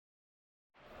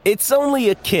It's only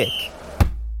a kick,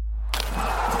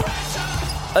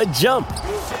 a jump,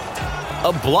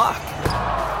 a block.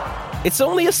 It's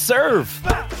only a serve.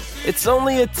 It's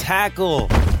only a tackle,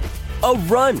 a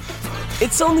run.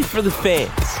 It's only for the fans.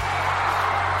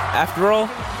 After all,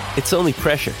 it's only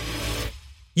pressure.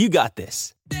 You got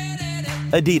this.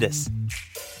 Adidas.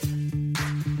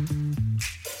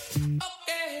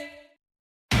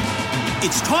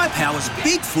 It's Tyre Power's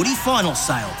Big Footy Final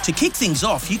Sale. To kick things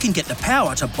off, you can get the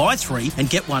power to buy 3 and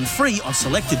get 1 free on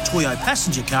selected Toyo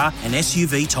passenger car and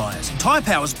SUV tyres. Tyre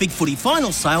Power's Big Footy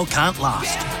Final Sale can't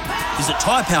last. Visit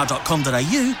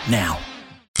tyrepower.com.au now.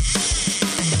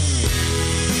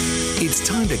 It's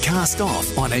time to cast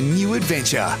off on a new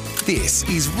adventure. This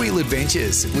is Real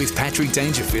Adventures with Patrick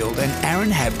Dangerfield and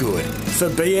Aaron Habgood. For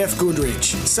BF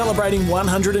Goodrich, celebrating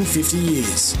 150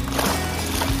 years.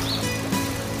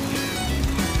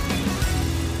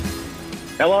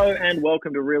 Hello and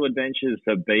welcome to Real Adventures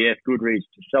for BF Goodrich.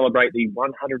 To celebrate the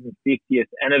 150th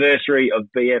anniversary of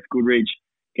BF Goodrich,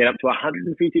 get up to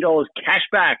 $150 cash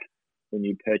back when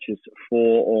you purchase 4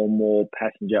 or more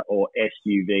passenger or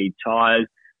SUV tyres.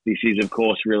 This is, of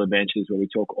course, Real Adventures, where we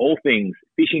talk all things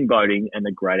fishing, boating and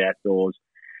the great outdoors.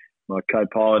 My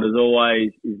co-pilot, as always,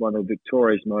 is one of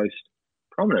Victoria's most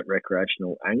prominent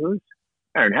recreational anglers,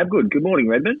 Aaron Habgood. Good morning,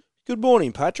 Redmond. Good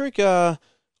morning, Patrick. I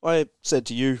said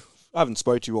to you, I haven't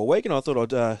spoke to you all week, and I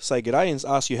thought I'd say good day and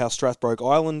ask you how Strathbroke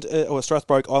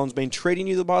Island's been treating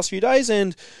you the past few days.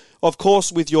 And, of course,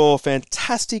 with your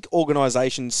fantastic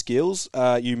organisation skills,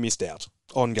 you missed out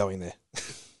on going there.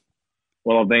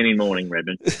 Well, I've been in mourning,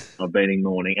 Redmond. I've been in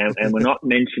mourning. And we're not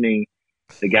mentioning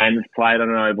the game that's played on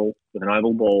an oval with an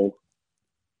oval ball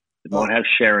that might have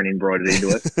Sharon embroidered into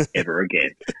it ever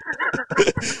again.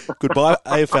 Goodbye,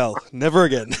 AFL. Never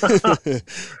again.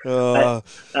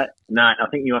 No, I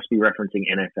think you must be referencing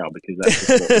NFL because that's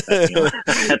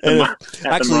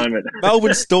the moment.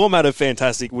 Melbourne Storm had a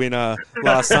fantastic win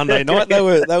last Sunday night. They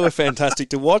were fantastic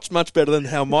to watch, much better than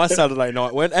how my Saturday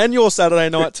night went, and your Saturday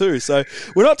night too. So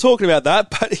we're not talking about that,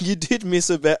 but you did miss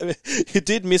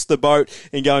the boat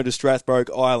in going to Strathbroke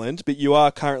Island. But you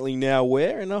are currently now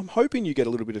where, and I'm hoping you get a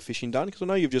little bit of fishing done because I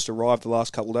know you've just arrived the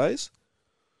last couple of days.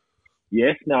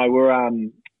 Yes, no, we're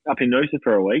up in Noosa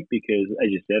for a week because, as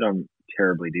you said, I'm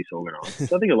terribly disorganised.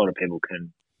 So I think a lot of people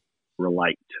can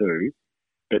relate to.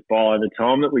 But by the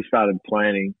time that we started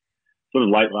planning, sort of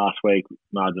late last week,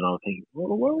 Marge and I were thinking,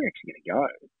 well, where are we actually going to go?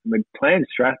 And we planned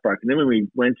Strathbroke, and then when we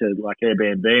went to like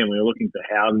Airbnb and we were looking for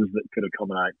houses that could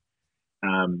accommodate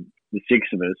the 6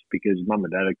 of us, because Mum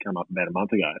and Dad had come up about a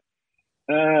month ago,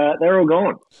 they're all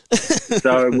gone.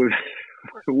 So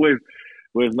we've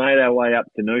made our way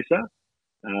up to Noosa.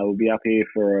 We'll be up here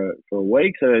for a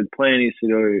week. So the plan is to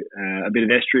do a bit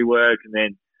of estuary work and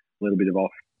then a little bit of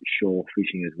offshore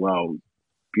fishing as well.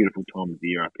 Beautiful time of the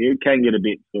year up here. It can get a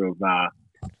bit sort of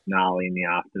gnarly in the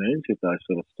afternoons with those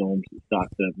sort of storms that start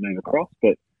to move across.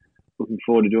 But looking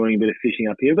forward to doing a bit of fishing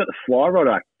up here. We've got the fly rod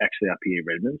actually up here,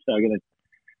 Redmond. So I'm going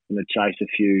to chase a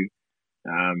few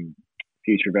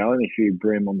trevally and a few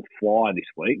bream on the fly this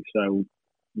week. So it'll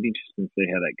be interesting to see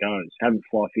how that goes. Haven't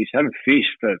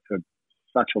fished for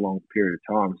such a long period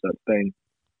of time, so it's been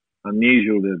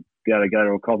unusual to be able to go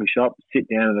to a coffee shop, sit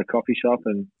down at a coffee shop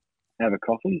and have a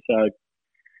coffee. So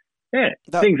yeah,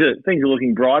 things are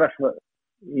looking brighter for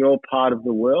your part of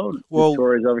the world. Well,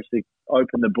 Victoria's obviously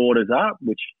opened the borders up,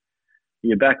 which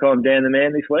you're back on Dan the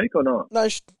Man this week or not? No,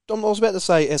 I was about to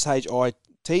say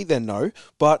SHIT then no,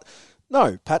 but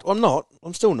no, Pat, I'm not.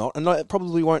 I'm still not, and it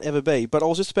probably won't ever be. But I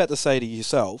was just about to say to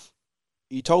yourself,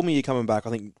 you told me you're coming back, I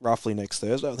think, roughly next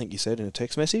Thursday. I think you said in a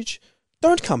text message.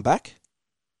 Don't come back.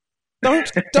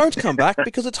 Don't come back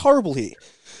because it's horrible here.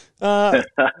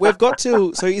 We've got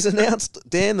to... So he's announced...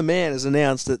 Dan the Man has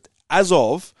announced that as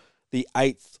of the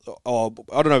 8th...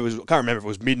 I don't know, I can't remember if it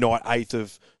was midnight 8th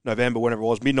of November, whenever it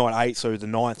was, midnight 8th, so the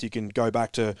 9th, you can go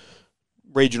back to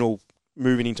regional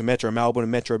moving into Metro Melbourne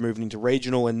and Metro moving into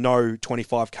regional and no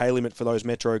 25k limit for those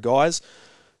Metro guys.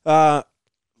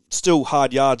 Still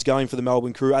hard yards going for the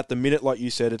Melbourne crew at the minute. Like you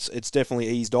said, it's definitely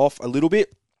eased off a little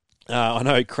bit. I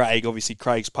know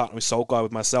Craig's partner with Salt Guy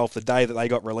with myself the day that they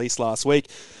got released last week.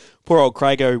 Poor old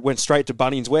Craigo went straight to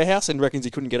Bunnings Warehouse and reckons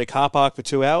he couldn't get a car park for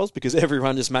 2 hours because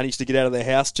everyone just managed to get out of their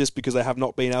house just because they have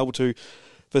not been able to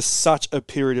for such a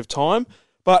period of time.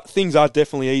 But things are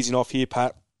definitely easing off here,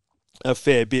 Pat, a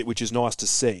fair bit, which is nice to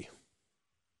see.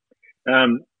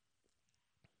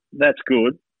 That's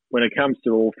good. When it comes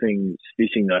to all things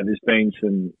fishing, though, there's been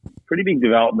some pretty big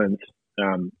developments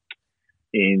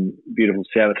in beautiful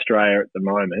South Australia at the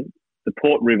moment. The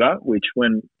Port River, which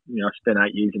when I spent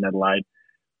 8 years in Adelaide,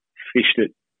 fished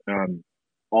it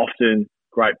often,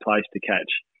 great place to catch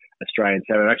Australian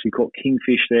salmon. I've actually caught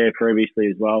kingfish there previously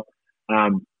as well.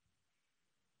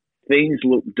 Things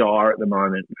look dire at the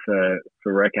moment for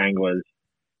rec anglers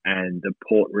and the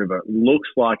Port River. It looks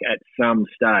like at some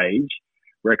stage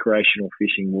recreational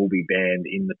fishing will be banned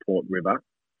in the Port River.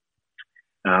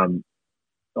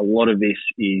 A lot of this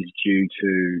is due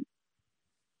to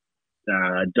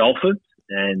dolphins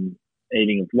and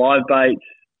eating of live baits,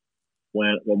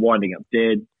 winding up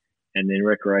dead, and then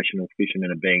recreational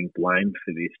fishermen are being blamed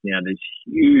for this. Now, there's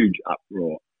huge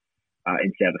uproar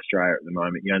in South Australia at the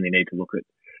moment. You only need to look at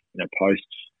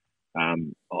posts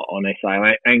on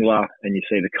SA Angler, and you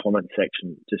see the comment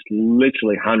section, just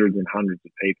literally hundreds and hundreds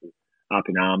of people up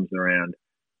in arms around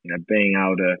being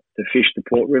able to fish the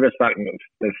Port River, something that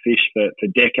they've fished for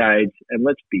decades. And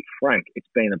let's be frank, it's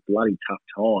been a bloody tough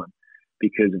time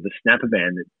because of the snapper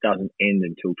ban that doesn't end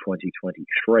until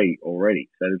 2023 already.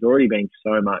 So there's already been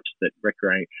so much that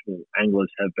recreational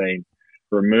anglers have been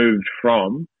removed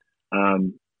from,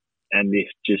 and this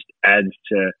just adds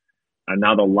to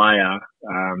another layer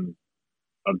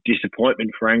of disappointment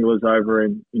for anglers over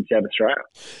in South Australia.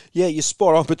 Yeah, you're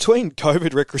spot on. Between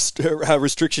COVID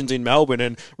restrictions in Melbourne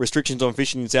and restrictions on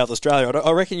fishing in South Australia,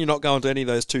 I reckon you're not going to any of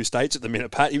those two states at the minute,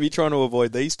 Pat. You'll be trying to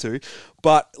avoid these two.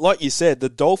 But like you said, the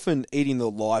dolphin eating the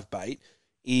live bait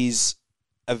is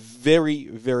a very,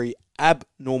 very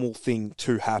abnormal thing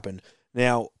to happen.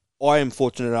 Now, I am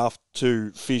fortunate enough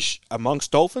to fish amongst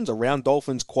dolphins, around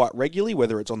dolphins quite regularly,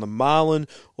 whether it's on the marlin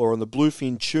or on the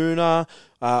bluefin tuna.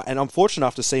 And I'm fortunate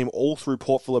enough to see them all through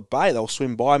Port Phillip Bay. They'll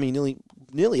swim by me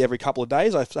nearly every couple of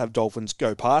days. I have dolphins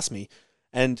go past me.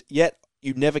 And yet,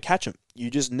 you never catch them. You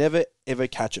just never, ever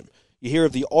catch them. You hear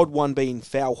of the odd one being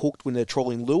foul hooked when they're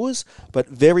trawling lures, but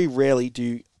very rarely do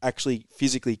you actually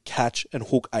physically catch and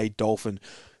hook a dolphin.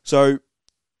 So,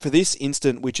 for this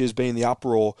instant, which has been the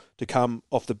uproar to come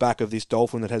off the back of this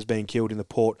dolphin that has been killed in the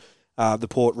Port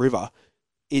River,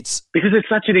 it's because it's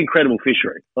such an incredible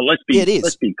fishery. But let's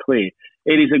be clear,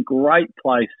 it is a great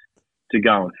place to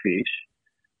go and fish,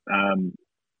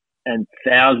 and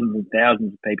thousands of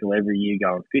people every year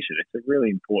go and fish it. It's a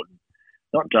really important,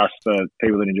 not just for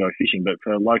people that enjoy fishing, but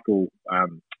for local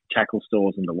tackle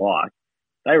stores and the like.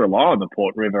 They rely on the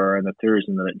Port River and the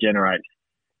tourism that it generates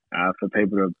for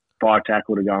people to buy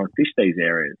tackle to go and fish these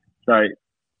areas. So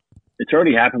it's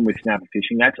already happened with snapper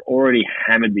fishing. That's already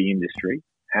hammered the industry,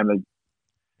 hammered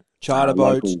charter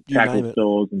boats, local tackle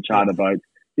stores and charter boats.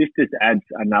 This just adds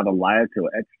another layer to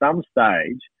it. At some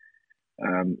stage,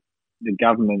 the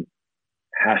government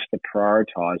has to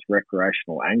prioritise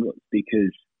recreational anglers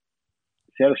because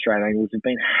South Australian anglers have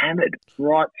been hammered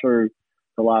right through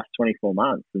the last 24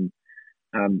 months. And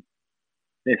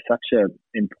they're such an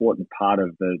important part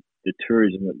of the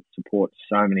tourism that supports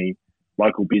so many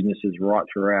local businesses right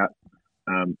throughout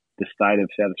the state of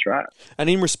South Australia. And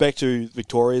in respect to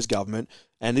Victoria's government,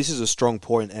 and this is a strong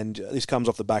point, and this comes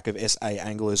off the back of SA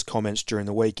Anglers' comments during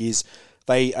the week, is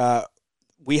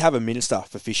we have a minister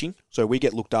for fishing, so we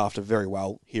get looked after very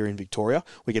well here in Victoria.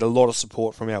 We get a lot of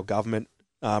support from our government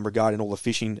regarding all the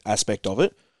fishing aspect of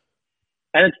it.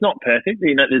 And it's not perfect.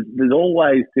 There's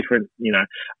always different,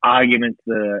 arguments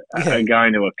that are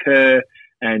going to occur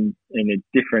and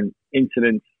different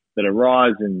incidents that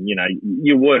arise, and,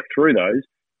 you work through those,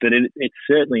 but it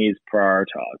certainly is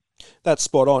prioritised. That's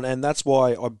spot on, and that's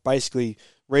why I basically,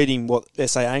 reading what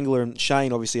SA Angler and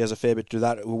Shane obviously has a fair bit to do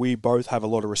that, we both have a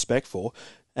lot of respect for,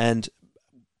 and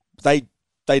they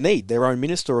need their own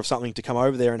minister or something to come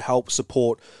over there and help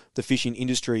support the fishing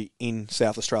industry in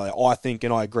South Australia, I think,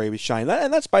 and I agree with Shane.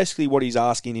 And that's basically what he's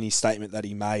asking in his statement that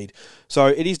he made. So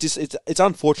it is just, it's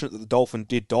unfortunate that the dolphin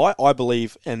did die. I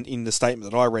believe, and in the statement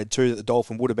that I read too, that the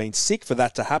dolphin would have been sick for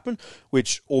that to happen,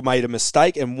 or made a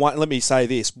mistake. And let me say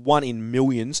this, one in a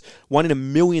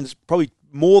million, probably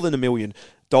more than a million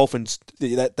dolphins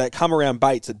that come around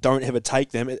baits that don't ever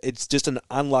take them. It's just an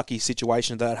unlucky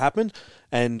situation that happened.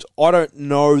 And I don't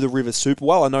know the river super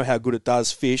well. I know how good it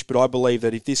does fish, but I believe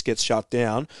that if this gets shut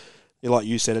down, like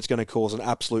you said, it's going to cause an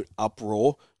absolute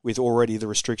uproar with already the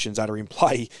restrictions that are in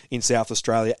play in South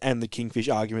Australia and the kingfish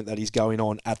argument that is going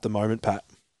on at the moment, Pat.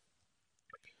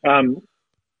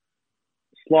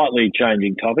 Slightly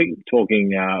changing topic,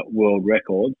 talking world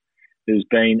records. There's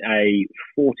been a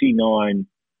 46.9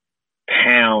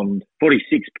 pound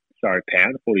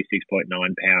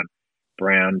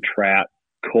brown trout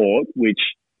caught, which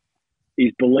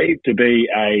is believed to be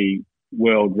a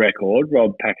world record.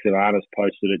 Rob Paximanis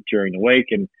posted it during the week,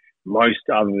 and most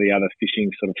of the other fishing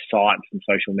sort of sites and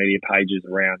social media pages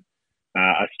around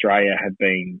Australia have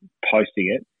been posting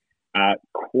it.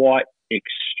 Quite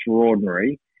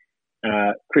extraordinary.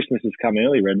 Christmas has come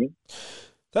early, Redmond.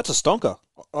 That's a stonker.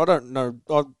 I don't know.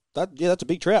 That's a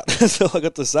big trout. That's all I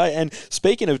got to say. And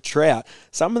speaking of trout,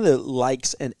 some of the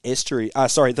lakes and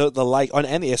the lake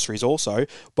and the estuaries also,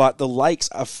 but the lakes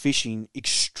are fishing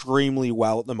extremely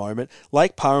well at the moment.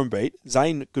 Lake Purrumbete,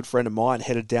 Zane, a good friend of mine,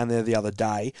 headed down there the other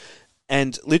day,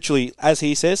 and literally, as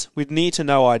he says, with near to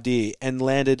no idea, and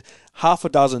landed half a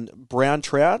dozen brown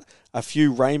trout, a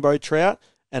few rainbow trout,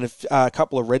 and a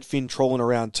couple of redfin trawling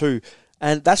around too.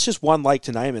 And that's just one lake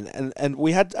to name. And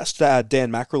we had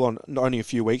Dan Mackerel on only a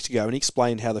few weeks ago, and he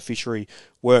explained how the fishery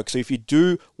works. So if you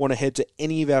do want to head to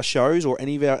any of our shows or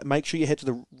any of our, make sure you head to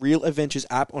the Real Adventures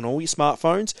app on all your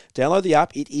smartphones. Download the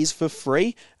app. It is for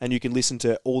free, and you can listen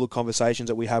to all the conversations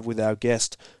that we have with our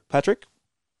guest. Patrick?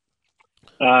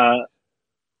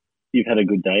 You've had a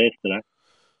good day yesterday.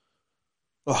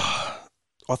 Oh,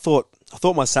 I thought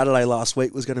my Saturday last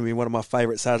week was going to be one of my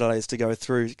favourite Saturdays to go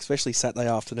through, especially Saturday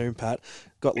afternoon, Pat.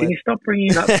 Can you stop bringing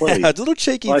it up, please? It's a little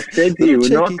cheeky. I said to you, we're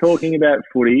not talking about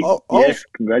footy. Yes,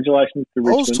 congratulations to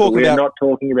Richmond, but we're not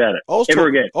talking about it ever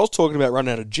again. I was talking about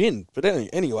running out of gin, but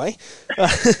anyway.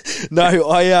 No,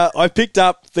 I picked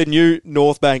up the new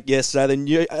North Bank yesterday,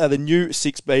 the new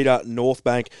 6-metre North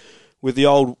Bank, with the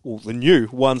new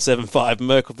 175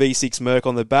 Merc V6 Merc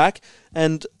on the back.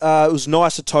 And it was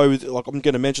nice to tow with, I'm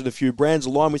going to mention a few brands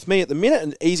aligned with me at the minute.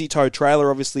 An Easy Tow trailer,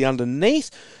 obviously,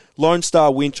 underneath. Lone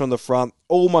Star winch on the front.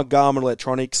 All my Garmin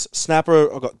electronics.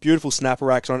 Snapper, I've got beautiful snapper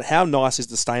racks on it. How nice is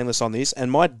the stainless on this? And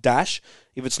my dash,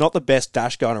 if it's not the best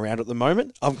dash going around at the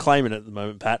moment, I'm claiming it at the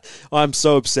moment, Pat. I'm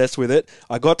so obsessed with it.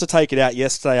 I got to take it out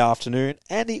yesterday afternoon,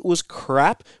 and it was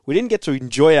crap. We didn't get to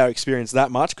enjoy our experience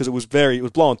that much because it was blowing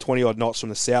 20-odd knots from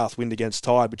the south, wind against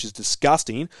tide, which is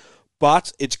disgusting.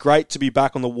 But it's great to be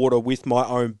back on the water with my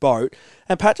own boat.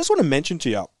 And Pat, just want to mention to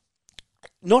you,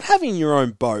 not having your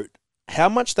own boat, how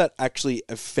much that actually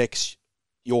affects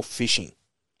your fishing.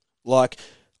 Like,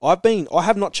 I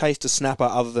have not chased a snapper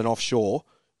other than offshore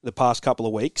the past couple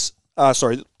of weeks.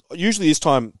 Usually this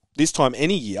time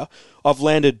any year, I've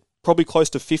landed probably close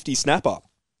to 50 snapper.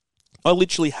 I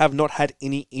literally have not had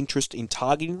any interest in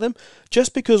targeting them,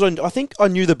 just because I think I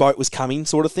knew the boat was coming,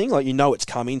 sort of thing. Like, you know it's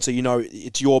coming, so you know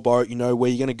it's your boat, you know where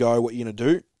you're going to go, what you're going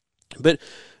to do. But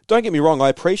don't get me wrong, I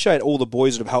appreciate all the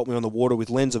boys that have helped me on the water with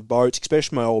Lens of Boats,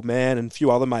 especially my old man and a few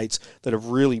other mates that have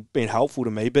really been helpful to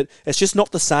me, but it's just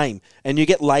not the same. And you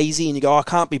get lazy and you go, I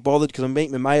can't be bothered because I'm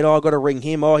meeting my mate, I've got to ring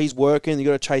him, he's working, you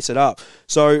got to chase it up.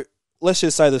 So let's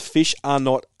just say the fish are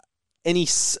not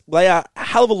they are a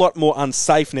hell of a lot more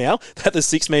unsafe now that the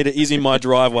 6-metre is in my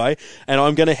driveway, and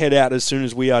I'm going to head out as soon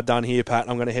as we are done here, Pat.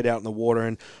 I'm going to head out in the water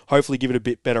and hopefully give it a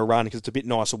bit better run because it's a bit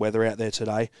nicer weather out there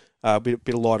today, a bit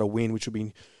of lighter wind, which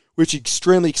is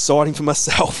extremely exciting for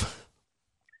myself.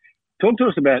 Talk to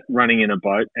us about running in a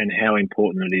boat and how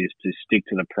important it is to stick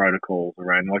to the protocols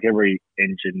around. Like, every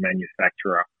engine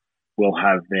manufacturer will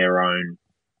have their own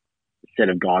set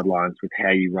of guidelines with how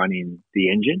you run in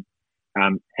the engine.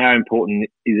 How important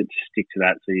is it to stick to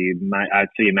that so you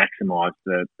maximise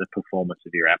the performance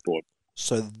of your outboard?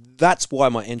 So that's why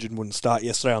my engine wouldn't start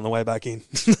yesterday on the way back in.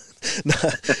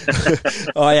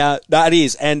 That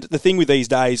is. And the thing with these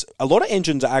days, a lot of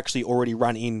engines are actually already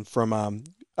run in from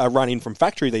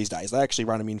factory these days. They actually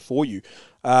run them in for you.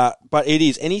 But it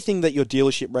is anything that your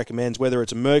dealership recommends, whether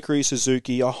it's a Mercury,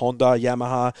 Suzuki, a Honda,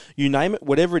 Yamaha, you name it,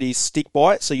 whatever it is, stick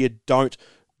by it so you don't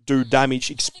do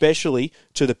damage, especially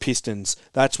to the pistons.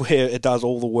 That's where it does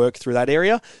all the work through that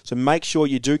area. So make sure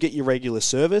you do get your regular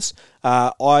service.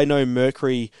 I know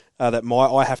Mercury that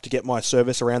I have to get my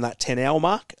service around that 10-hour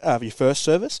mark of your first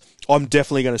service. I'm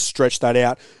definitely going to stretch that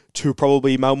out to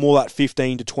probably more like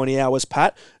 15 to 20 hours,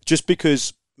 Pat, just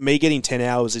because me getting 10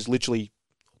 hours is literally,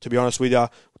 to be honest with you,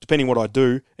 depending what I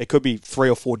do, it could be 3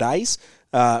 or 4 days.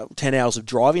 10 hours of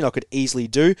driving I could easily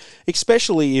do,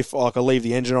 especially if I leave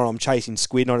the engine on, I'm chasing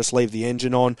squid and I just leave the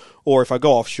engine on, or if I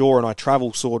go offshore and I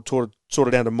travel sort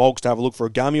of down to Moggs to have a look for a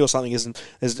gummy or something,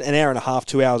 there's an hour and a half,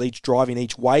 2 hours each driving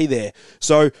each way there.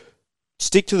 So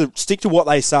stick to what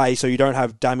they say so you don't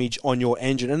have damage on your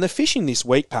engine. And the fishing this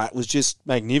week, Pat, was just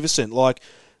magnificent. Like,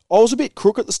 I was a bit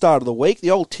crook at the start of the week.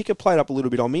 The old ticker played up a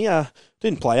little bit on me.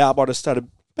 Didn't play up. I just had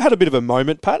a bit of a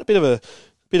moment, Pat, a bit of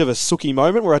a sooky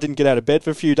moment where I didn't get out of bed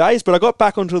for a few days, but I got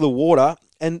back onto the water.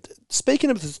 And speaking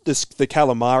of the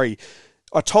calamari,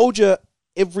 I tell you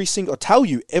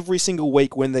every single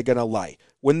week when they're going to lay.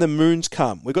 when the moons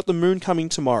come. We've got the moon coming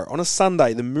tomorrow. On a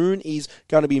Sunday, the moon is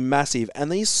going to be massive.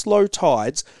 And these slow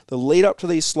tides, the lead up to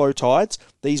these slow tides,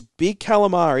 these big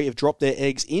calamari have dropped their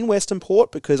eggs in Western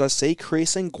Port because I see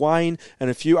Chris and Gwaine and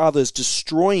a few others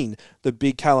destroying the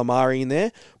big calamari in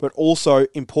there. But also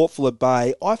in Port Phillip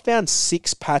Bay, I found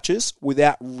 6 patches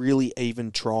without really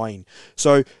even trying.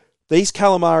 So these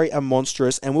calamari are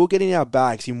monstrous, and we'll get in our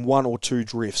bags in 1 or 2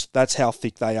 drifts. That's how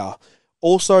thick they are.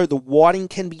 Also, the whiting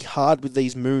can be hard with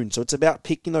these moons, so it's about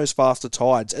picking those faster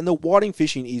tides. And the whiting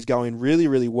fishing is going really,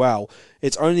 really well.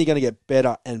 It's only going to get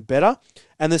better and better.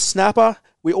 And the snapper,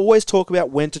 we always talk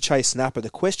about when to chase snapper. The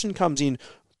question comes in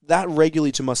that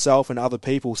regularly to myself and other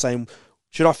people saying,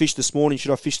 should I fish this morning?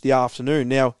 Should I fish the afternoon?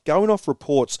 Now, going off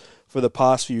reports for the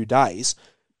past few days,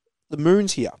 the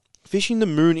moon's here. Fishing the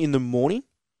moon in the morning,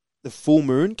 the full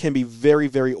moon, can be very,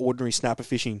 very ordinary snapper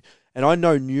fishing. And I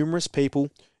know numerous people,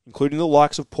 including the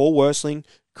likes of Paul Worsling,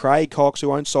 Craig Cox,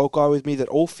 who owns Salt Guy with me, that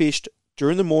all fished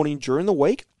during the morning, during the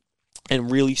week,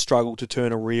 and really struggled to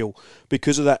turn a reel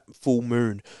because of that full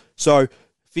moon. So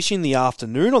fishing the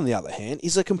afternoon, on the other hand,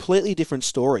 is a completely different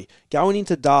story. Going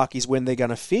into dark is when they're going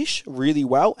to fish really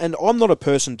well, and I'm not a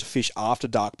person to fish after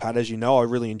dark, Pat. As you know, I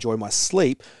really enjoy my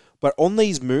sleep, but on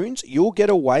these moons, you'll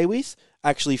get away with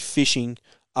actually fishing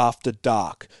after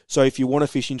dark. So if you want to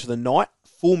fish into the night,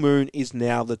 full moon is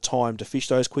now the time to fish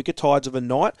those quicker tides of a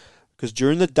night, because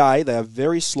during the day they are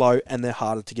very slow and they're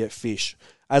harder to get fish.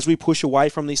 As we push away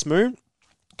from this moon,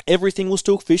 everything will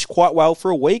still fish quite well for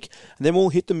a week, and then we'll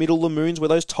hit the middle of the moons where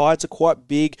those tides are quite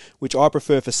big, which I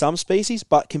prefer for some species,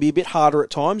 but can be a bit harder at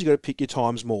times. You've got to pick your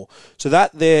times more. So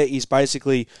that there is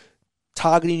basically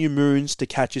targeting your moons to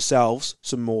catch yourselves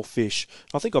some more fish.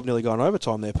 I think I've nearly gone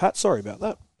overtime there, Pat. Sorry about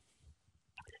that.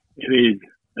 It is.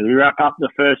 As we wrap up the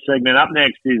first segment, up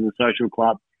next is the Social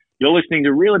Club. You're listening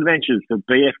to Real Adventures for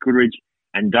BF Goodrich,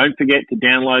 and don't forget to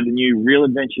download the new Real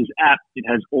Adventures app. It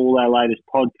has all our latest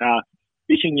podcasts,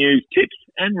 fishing news, tips,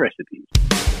 and recipes.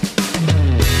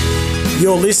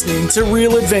 You're listening to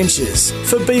Real Adventures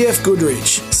for BF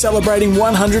Goodrich, celebrating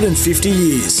 150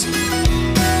 years.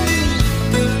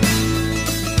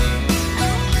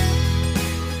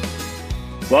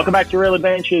 Welcome back to Real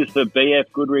Adventures for BF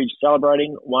Goodrich,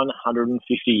 celebrating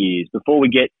 150 years. Before we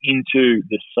get into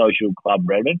the Social Club,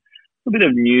 Redmond, a bit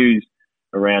of news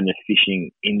around the fishing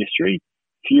industry.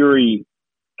 Fury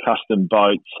Custom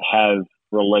Boats have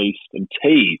released and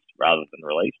teased, rather than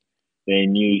released, their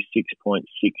new 6.6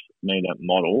 metre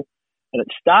model, and it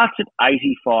starts at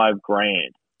 $85,000.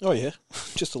 Oh yeah,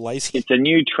 just a lazy. It's a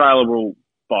new trailable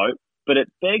boat, but it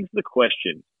begs the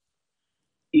question: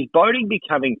 is boating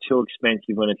becoming too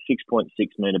expensive when a 6.6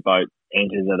 metre boat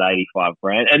enters at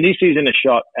 $85,000? And this isn't a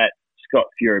shot at Scott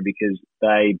Fury, because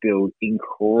they build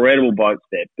incredible boats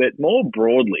there. But more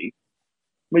broadly,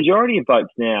 majority of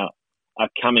boats now are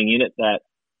coming in at that,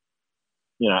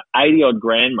 80-odd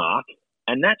grand mark,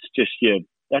 and that's just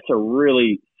that's a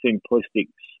really simplistic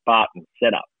Spartan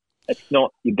setup. It's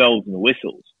not your bells and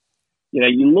whistles. You're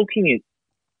looking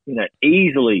at,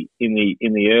 easily in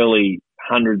the early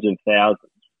hundreds of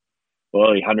thousands, or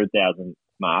early 100,000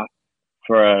 mark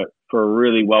for a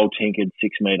really well tinkered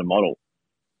 6 metre model.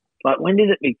 Like, when did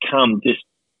it become just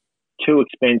too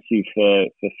expensive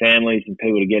for families and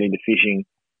people to get into fishing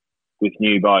with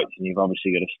new boats? And you've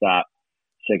obviously got to start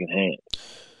second hand.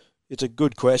 It's a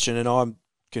good question, and I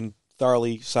can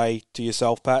thoroughly say to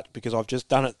yourself, Pat, because I've just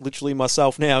done it literally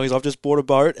myself now, is I've just bought a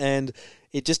boat and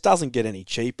it just doesn't get any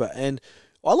cheaper. And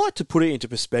I like to put it into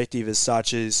perspective as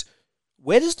such as,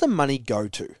 where does the money go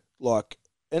to? Like,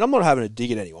 and I'm not having a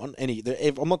dig at anyone.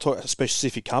 I'm not talking a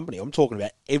specific company. I'm talking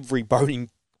about every boating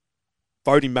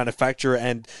manufacturer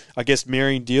and, I guess,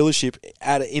 marine dealership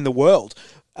in the world.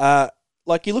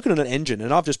 Like, you're looking at an engine,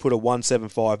 and I've just put a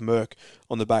 175 Merc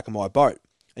on the back of my boat,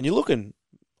 and you're looking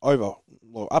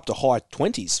up to high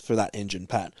 20s for that engine,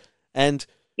 Pat. And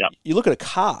you look at a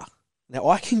car. Now,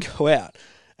 I can go out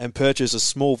and purchase a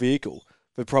small vehicle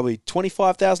for probably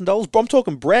 $25,000. But I'm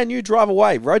talking brand new, drive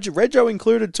away, rego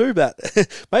included too, but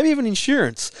maybe even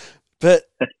insurance. But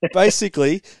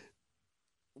basically,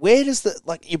 where does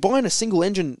you're buying a single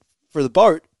engine for the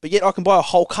boat, but yet I can buy a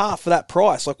whole car for that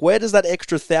price. Like, where does that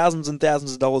extra thousands and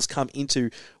thousands of dollars come into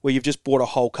where you've just bought a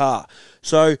whole car?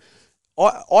 So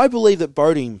I believe that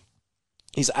boating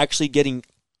is actually getting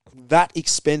that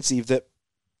expensive that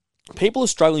people are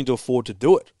struggling to afford to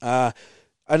do it.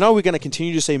 I know we're going to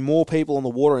continue to see more people on the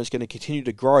water and it's going to continue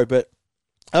to grow, but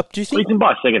Do you Well, you think? can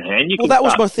buy second hand. Well, that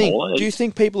was my thing. Do you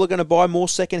think people are going to buy more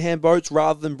second-hand boats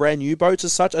rather than brand-new boats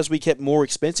as such, as we get more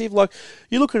expensive? Like,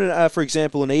 you're looking at, for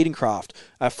example, an Edencraft,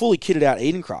 a fully kitted out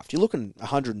Edencraft, you're looking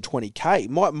 120k.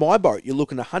 My boat, you're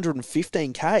looking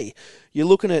 115k. You're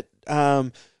looking at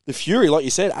the Fury, like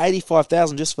you said,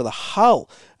 85,000 just for the hull.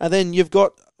 And then you've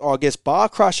got, I guess, Bar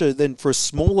Crusher, then for a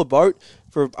smaller boat,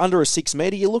 for under a 6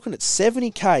 metre, you're looking at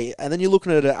 70k, and then you're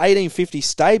looking at an 1850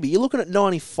 Staby, you're looking at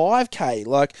 95k.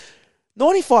 Like,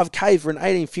 95k for an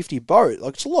 1850 boat,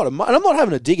 like, it's a lot of money. And I'm not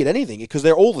having to dig at anything because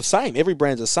they're all the same. Every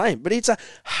brand's the same, but it's a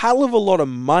hell of a lot of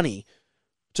money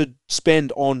to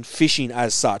spend on fishing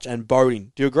as such and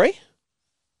boating. Do you agree?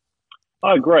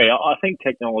 I agree. I think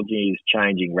technology is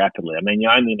changing rapidly. I mean, you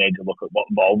only need to look at what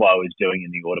Volvo is doing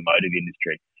in the automotive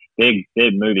industry.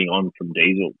 They're moving on from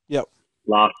diesel. Yep.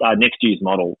 Next year's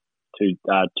model to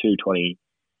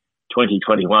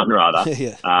 2021 rather.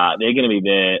 Yeah. They're going to be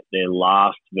their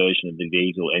last version of the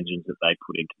diesel engines that they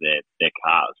put into their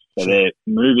cars. So they're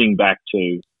moving back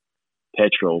to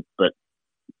petrol, but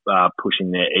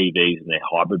pushing their EVs and their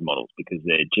hybrid models because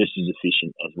they're just as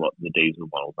efficient as what the diesel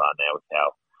models are now with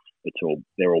how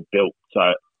they're all built.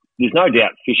 So there's no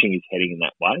doubt fishing is heading in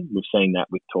that way. We've seen that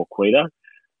with Torquedo.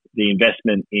 The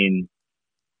investment in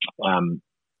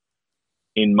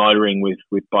motoring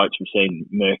with boats, we've seen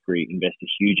Mercury invest a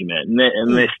huge amount, and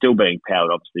they're still being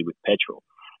powered obviously with petrol.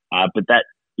 But that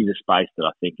is a space that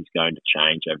I think is going to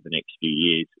change over the next few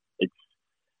years. It's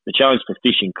the challenge for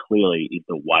fishing clearly is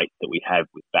the weight that we have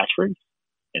with batteries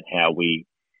and how the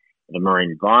marine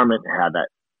environment, how that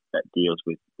deals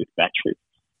with batteries.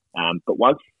 But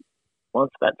once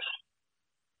that's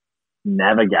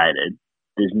navigated,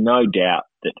 there's no doubt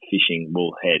that fishing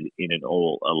will head in an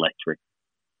all electric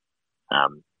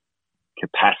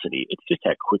capacity. It's just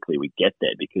how quickly we get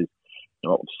there, because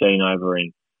what we've seen over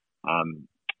in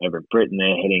Britain,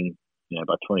 they're heading,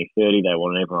 by 2030, they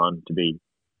want everyone to be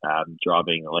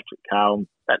driving an electric car.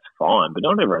 That's fine, but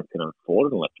not everyone can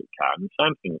afford an electric car. And the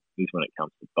same thing is when it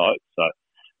comes to boats. So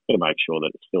we've got to make sure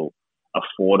that it's still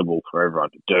affordable for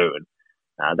everyone to do. And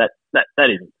that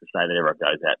isn't to say that everyone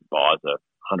goes out and buys a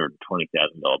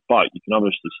 $120,000 boat. You can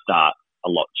obviously start a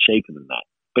lot cheaper than that,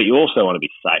 but you also want to be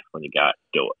safe when you go out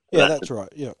and do it. So that's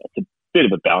right. Yeah, it's a bit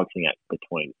of a balancing act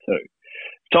between the two.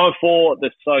 It's time for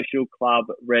the Social Club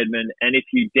Redmond, and if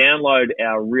you download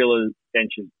our Real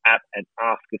Adventures app and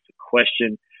ask us a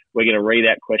question, we're going to read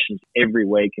out questions every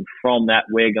week, and from that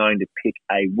we're going to pick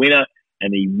a winner,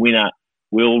 and the winner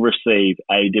will receive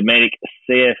a Dometic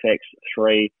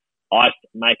CFX3 Ice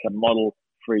Maker model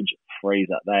fridge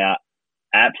freezer. They are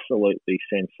absolutely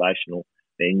sensational.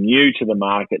 They're new to the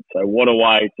market, so what a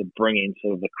way to bring in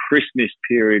sort of the Christmas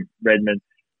period, Redmond,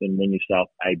 than win yourself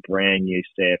a brand new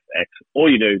CFX.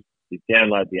 All you do is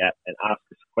download the app and ask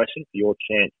us a question for your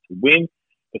chance to win.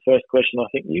 The first question I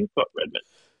think you've got, Redmond.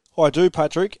 I do,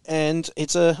 Patrick, and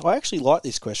I actually like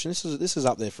this question. This is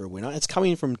up there for a winner. It's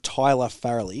coming from Tyler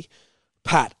Farrelly.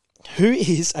 Pat, who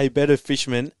is a better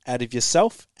fisherman out of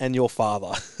yourself and your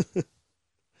father?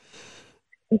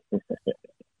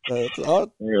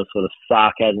 Real sort of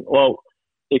sarcasm. Well,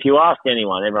 if you ask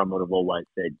anyone, everyone would have always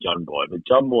said John Boy. But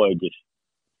John Boy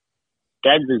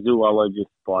Dad's a zoologist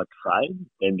by trade,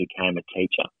 then became a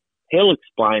teacher. He'll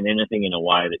explain anything in a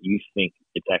way that you think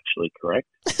it's actually correct.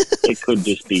 It could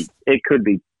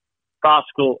be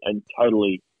farcical and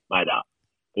totally made up.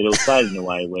 But he'll say it in a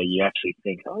way where you actually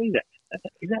think, oh, is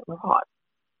that right?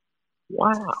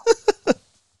 Wow.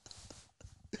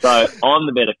 So I'm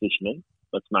the better fisherman.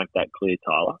 Let's make that clear,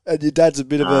 Tyler. And your dad's a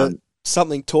bit of a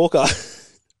something talker.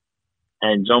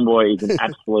 And John Boy is an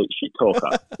absolute shit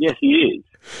talker. Yes, he is.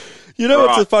 You know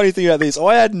what's the funny thing about this?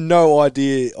 I had no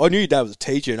idea. I knew your dad was a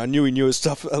teacher, and I knew he knew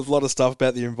a lot of stuff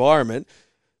about the environment.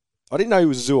 I didn't know he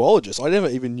was a zoologist. I never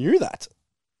even knew that.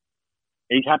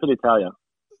 He's happy to tell you.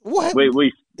 What?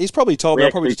 He's probably told me.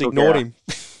 I probably just ignored him.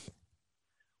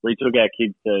 We took our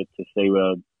kids to see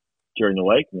during the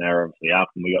week, and they were obviously up,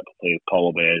 and we got to see the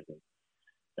polar bears.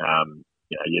 And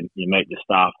you meet the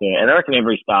staff there, and I reckon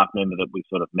every staff member that we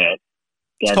sort of met,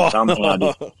 Dad somehow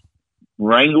just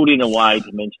wrangled in a way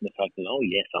to mention the fact that, oh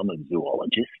yes, I'm a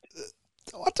zoologist.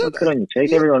 Look on your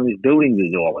cheek, everyone in this building's a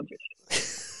zoologist.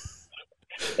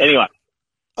 Anyway,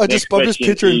 I'm just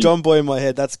picturing John Boy in my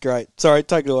head. That's great. Sorry,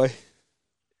 take it away.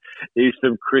 He's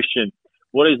from Christian.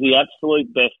 What is the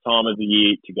absolute best time of the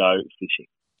year to go fishing?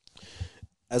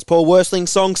 As Paul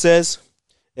Worsling's song says,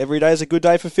 every day is a good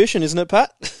day for fishing, isn't it,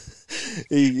 Pat?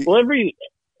 Well, it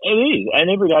is, and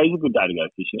every day is a good day to go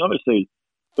fishing. Obviously,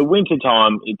 the winter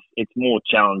time it's more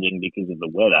challenging because of the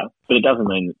weather, but it doesn't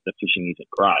mean that the fishing isn't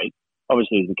great.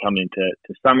 Obviously, as we come into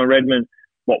summer, Redmond,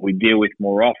 what we deal with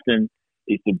more often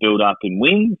is the build-up in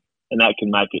winds, and that can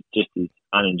make it just as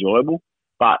unenjoyable.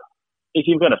 But if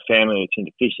you've got a family that's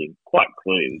into fishing, quite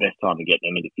clearly the best time to get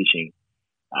them into fishing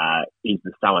is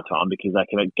the summertime, because they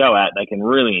can go out, they can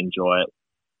really enjoy it.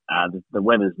 The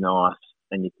weather's nice,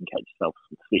 and you can catch yourself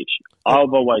some fish.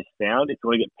 I've always found if you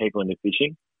want to get people into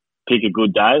fishing, pick a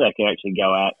good day. They can actually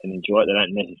go out and enjoy it. They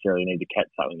don't necessarily need to catch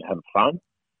something to have fun.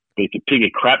 But if you pick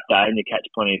a crap day and you catch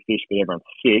plenty of fish but everyone's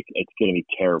sick, it's going to be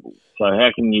terrible. So how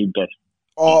can you best...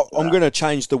 I'm going to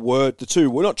change the word,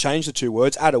 not change the two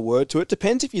words, add a word to it.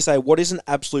 Depends if you say what is an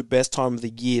absolute best time of the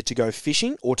year to go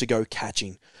fishing or to go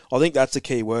catching. I think that's the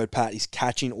key word, Pat, is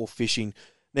catching or fishing.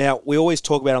 Now, we always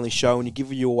talk about on this show, and you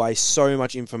give you away so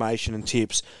much information and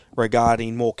tips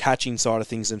regarding more catching side of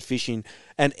things than fishing.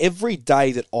 And every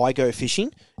day that I go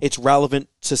fishing, it's relevant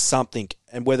to something.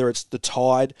 And whether it's the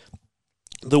tide,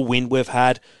 the wind we've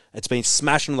had, it's been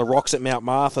smashing on the rocks at Mount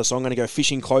Martha, so I'm going to go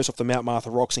fishing close off the Mount Martha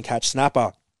rocks and catch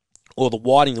snapper. Or the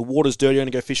whiting, the water's dirty, I'm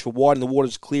going to go fish for whiting, the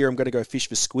water's clear, I'm going to go fish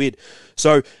for squid.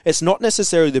 So it's not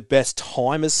necessarily the best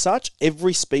time as such.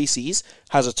 Every species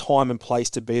has a time and place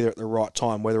to be there at the right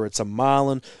time, whether it's a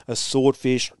marlin, a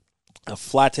swordfish, a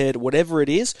flathead, whatever it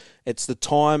is, it's the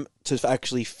time to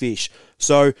actually fish.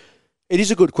 So it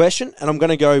is a good question, and I'm going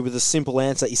to go with a simple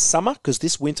answer is summer, because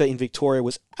this winter in Victoria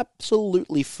was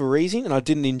absolutely freezing, and I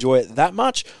didn't enjoy it that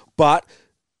much, but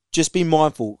just be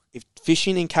mindful. If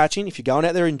fishing and catching, if you're going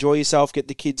out there, enjoy yourself, get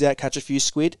the kids out, catch a few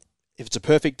squid. If it's a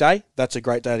perfect day, that's a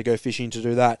great day to go fishing to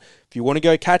do that. If you want to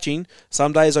go catching,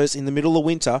 some days in the middle of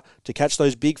winter, to catch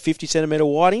those big 50-centimetre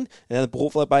whiting, and then the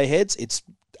Buffalo Bay heads, it's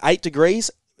 8 degrees,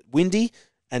 windy,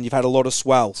 and you've had a lot of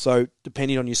swell. So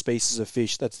depending on your species of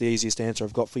fish, that's the easiest answer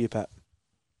I've got for you, Pat.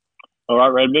 All right,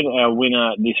 Redmond, our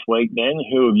winner this week then,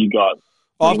 who have you got?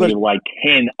 I've got give away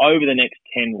 10 over the next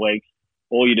 10 weeks.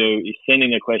 All you do is send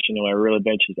in a question to our Real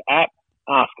Adventures app,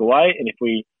 ask away, and if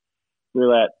we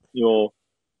rule out your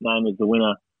name as the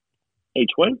winner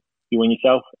each week, you win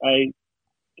yourself a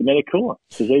Dometic cooler.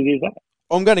 It's as easy as that.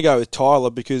 I'm going to go with Tyler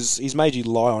because he's made you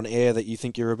lie on air that you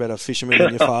think you're a better fisherman than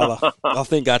your father. I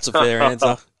think that's a fair answer.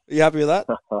 Are you happy with that,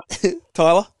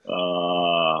 Tyler?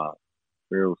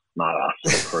 Real smart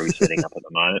ass crew setting up at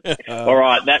the moment. All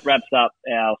right, that wraps up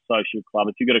our social club.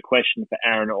 If you've got a question for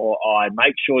Aaron or I,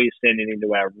 make sure you send it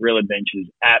into our Real Adventures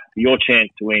app for your chance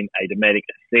to win a Dometic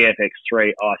CFX3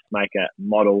 Ice Maker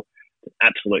model. It's an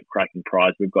absolute cracking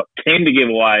prize. We've got 10 to give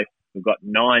away. We've got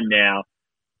 9 now.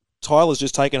 Tyler's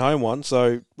just taken home one,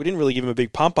 so we didn't really give him a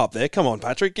big pump up there. Come on,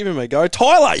 Patrick, give him a go.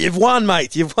 Tyler, you've won,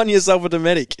 mate. You've won yourself a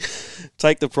Dometic.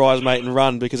 Take the prize, mate, and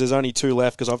run because there's only 2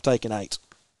 left because I've taken 8.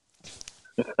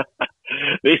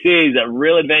 This is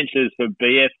Real Adventures for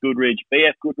BF Goodrich.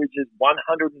 BF Goodrich's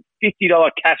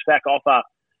 $150 cashback offer.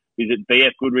 Visit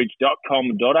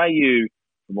bfgoodrich.com.au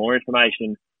for more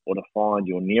information or to find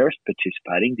your nearest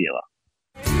participating dealer.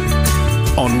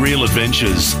 On Real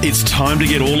Adventures, it's time to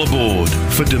get all aboard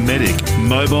for Dometic,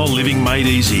 mobile living made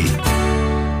easy.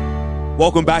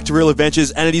 Welcome back to Real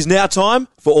Adventures, and it is now time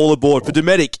for All Aboard for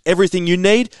Dometic. Everything you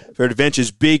need for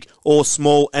adventures, big or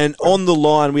small. And on the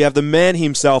line, we have the man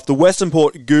himself, the Western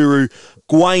Port guru,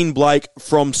 Gwayne Blake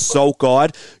from Salt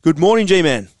Guide. Good morning,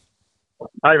 G-Man.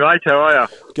 Hey, mate, how are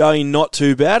you? Going not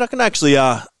too bad. I can actually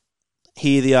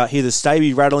hear the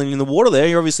Staby rattling in the water there.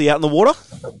 You're obviously out in the water.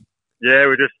 Yeah,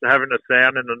 we're just having a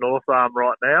sound in the North Arm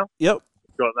right now. Yep.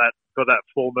 Got that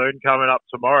full moon coming up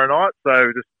tomorrow night,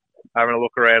 so just having a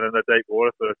look around in the deep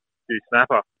water for a few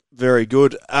snapper. Very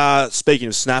good. Speaking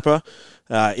of snapper,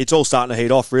 it's all starting to heat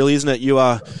off, really, isn't it?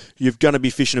 You're going to be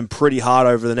fishing them pretty hard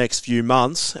over the next few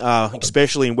months,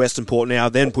 especially in Western Port now,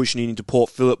 then pushing into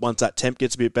Port Phillip once that temp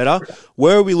gets a bit better.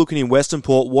 Where are we looking in Western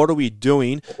Port? What are we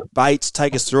doing? Bates,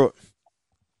 take us through it.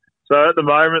 So at the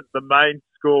moment, the main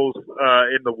school's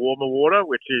in the warmer water,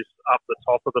 which is up the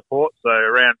top of the port, so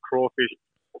around Crawfish,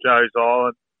 Joe's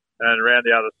Island, and around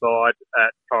the other side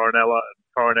at Coronella and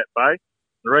Coronet Bay.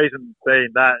 The reason being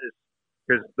that is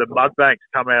because the mud banks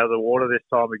come out of the water this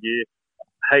time of year,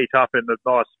 heat up in the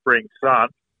nice spring sun,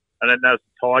 and then as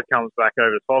the tide comes back over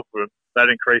the top of them, that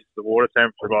increases the water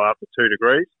temperature by up to 2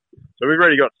 degrees. So we've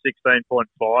already got 16.5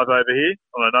 over here,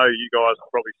 and I know you guys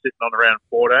are probably sitting on around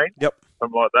 14, Yep.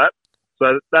 something like that.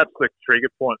 So that's the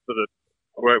trigger point sort of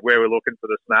where we're looking for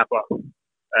the snapper.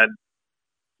 And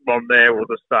from there, we'll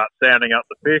just start sounding up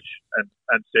the fish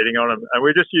and sitting on them. And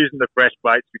we're just using the fresh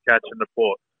baits we catch in the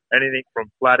port. Anything from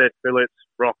flathead fillets,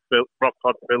 rock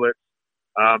cod fillets,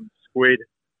 squid,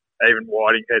 even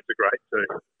whiting heads are great too.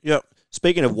 Yep.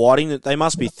 Speaking of whiting, they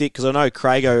must be thick because I know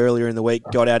Crago earlier in the week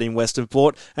got out in Western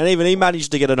Port and even he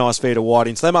managed to get a nice feed of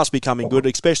whiting. So they must be coming good,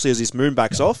 especially as this moon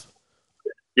backs off.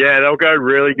 Yeah, they'll go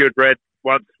really good, Red,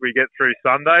 once we get through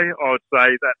Sunday. I would say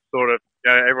that's sort of,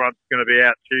 everyone's going to be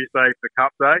out Tuesday for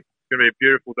Cup Day. It's going to be a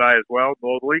beautiful day as well,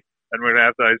 northerly, and we're going to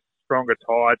have those stronger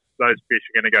tides. Those fish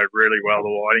are going to go really well, the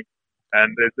whiting.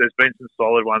 And there's been some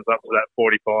solid ones up to that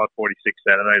 45, 46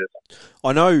 centimetres.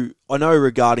 I know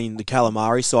regarding the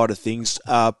calamari side of things,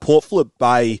 Port Phillip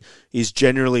Bay is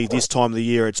generally this time of the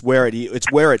year. It's where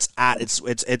it's at.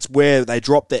 It's where they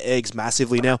drop their eggs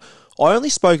massively. Now, I only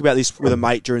spoke about this with a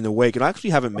mate during the week, and I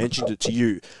actually haven't mentioned it to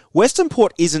you. Western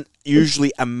Port isn't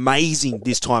usually amazing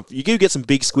this time. You do get some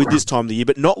big squid this time of the year,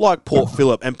 but not like Port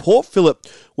Phillip. And Port Phillip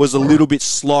was a little bit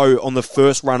slow on the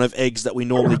first run of eggs that we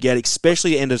normally get,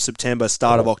 especially end of September,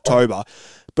 start of October.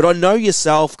 But I know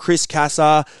yourself, Chris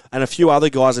Cassar, and a few other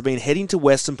guys have been heading to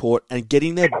Western Port and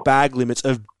getting their bag limits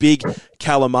of big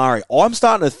calamari. I'm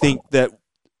starting to think that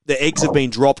the eggs have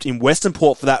been dropped in Western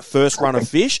Port for that first run of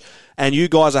fish, and you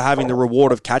guys are having the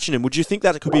reward of catching them. Would you think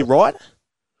that could be right?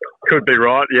 Could be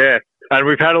right, yeah. And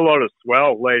we've had a lot of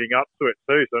swell leading up to it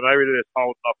too, so maybe they're just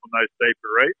holding off on those deeper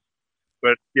reefs.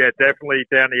 But yeah, definitely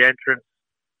down the entrance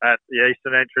at the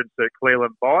eastern entrance at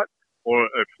Cleveland Bight or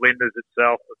at Flinders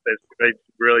itself, there's been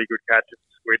some really good catches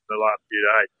of squid in the last few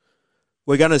days.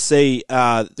 We're going to see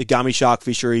the gummy shark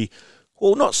fishery,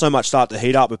 well, not so much start to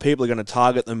heat up, but people are going to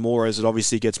target them more as it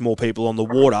obviously gets more people on the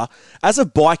water. As a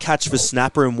bycatch for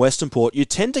snapper in Western Port, you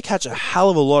tend to catch a hell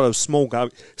of a lot of small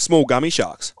gummy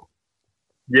sharks.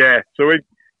 Yeah, so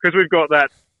because we've got that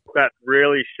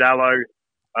really shallow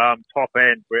top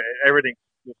end where everything's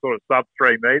sort of sub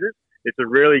 3 metres, it's a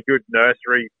really good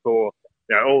nursery for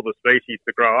all the species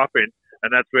to grow up in,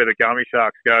 and that's where the gummy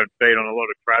sharks go and feed on a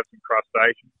lot of crabs and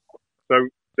crustaceans. So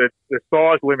the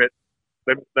size limit,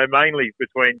 they're mainly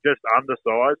between just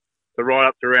undersized to right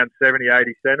up to around 70,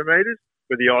 80 centimetres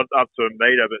with the odd up to a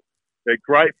metre, but they're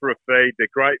great for a feed,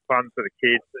 they're great fun for the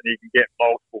kids, and you can get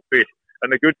multiple fish.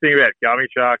 And the good thing about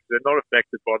gummy sharks, they're not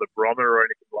affected by the barometer or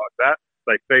anything like that.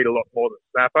 They feed a lot more than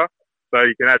snapper, so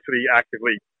you can actually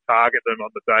actively target them on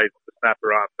the days that the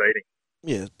snapper aren't feeding.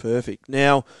 Yeah, perfect.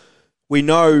 Now, we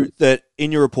know that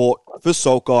in your report for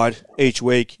Salt Guide each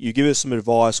week, you give us some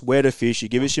advice where to fish, you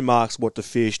give us your marks, what to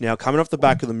fish. Now, coming off the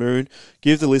back of the moon,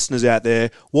 give the listeners out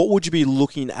there, what would you be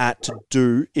looking at to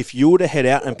do if you were to head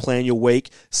out and plan your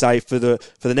week, say, for the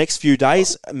next few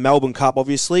days, Melbourne Cup,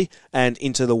 obviously, and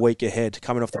into the week ahead,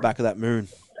 coming off the back of that moon?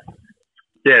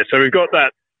 Yeah, so we've got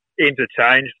that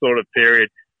interchange sort of period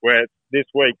where this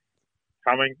week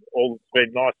coming, all it's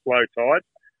been nice slow tides.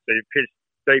 So you fish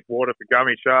deep water for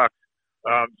gummy sharks,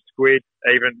 squid,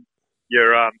 even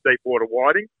your deep water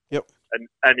whiting. Yep.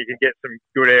 And you can get some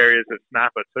good areas of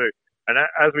snapper too. And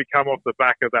as we come off the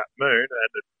back of that moon and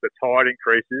the tide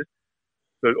increases,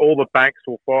 so all the banks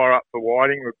will fire up for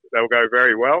whiting. They'll go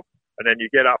very well. And then you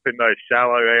get up in those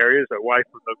shallow areas away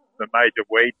from the major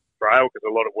weed trail, because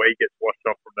a lot of weed gets washed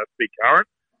off from that big current.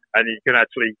 And you can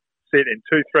actually sit in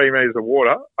 2-3 metres of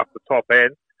water up the top end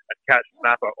and catch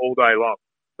snapper all day long.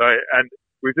 So, and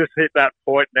we've just hit that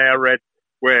point now, Red,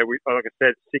 where we, like I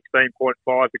said,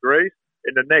 16.5 degrees.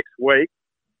 In the next week,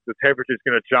 the temperature is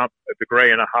going to jump a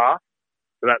degree and a half.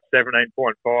 So that's 17.5,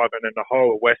 and then the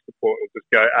whole of Western Port will just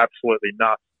go absolutely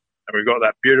nuts. And we've got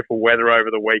that beautiful weather over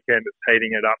the weekend that's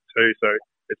heating it up too. So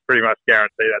it's pretty much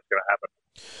guaranteed that's going to happen.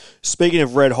 Speaking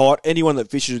of red hot, anyone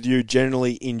that fishes with you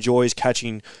generally enjoys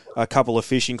catching a couple of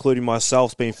fish, including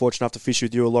myself, being fortunate enough to fish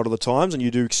with you a lot of the times, and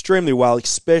you do extremely well,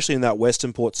 especially in that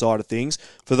Western Port side of things.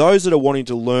 For those that are wanting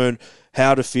to learn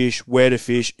how to fish, where to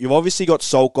fish, you've obviously got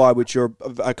Salt Guide, which you're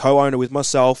a co-owner with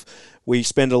myself. We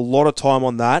spend a lot of time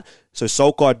on that. So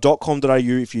saltguide.com.au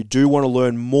if you do want to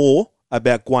learn more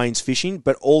about Gwayne's fishing,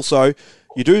 but also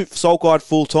you do Salt Guide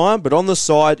full-time, but on the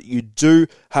side, you do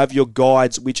have your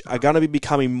guides, which are going to be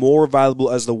becoming more available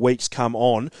as the weeks come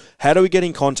on. How do we get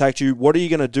in contact with you? What are you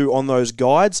going to do on those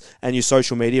guides and your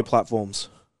social media platforms?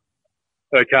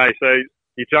 Okay, so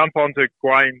you jump onto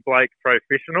Gwayne Blake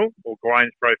Professional or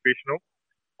Gwayne's Professional,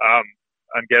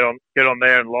 and get on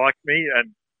there and like me,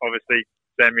 and obviously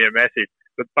send me a message.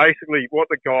 But basically, what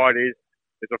the guide is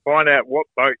to find out what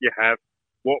boat you have,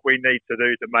 what we need to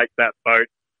do to make that boat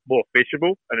more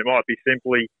fishable, and it might be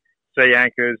simply sea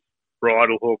anchors,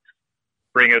 bridle hooks,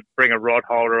 bring a rod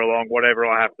holder along, whatever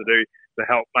I have to do to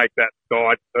help make that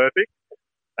guide perfect.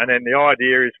 And then the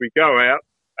idea is we go out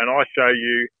and I show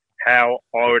you how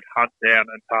I would hunt down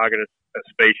and target a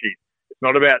species. It's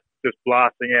not about just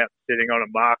blasting out, sitting on a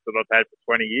mark that I've had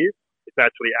for 20 years. It's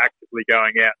actually actively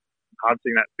going out and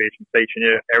hunting that fish and teaching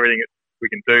you everything we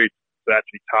can do to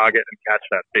actually target and catch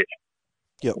that fish.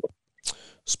 Yep.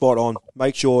 spot on.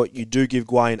 Make sure you do give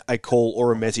Gwayne a call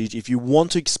or a message. If you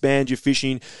want to expand your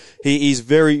fishing, he is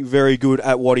very, very good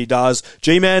at what he does.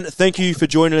 G-Man, thank you for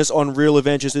joining us on Real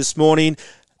Adventures this morning.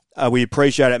 We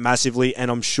appreciate it massively,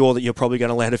 and I'm sure that you're probably going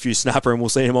to land a few snapper, and we'll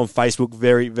see him on Facebook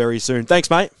very, very soon. Thanks,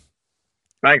 mate.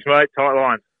 Thanks, mate. Tight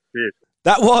lines. Cheers.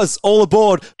 That was All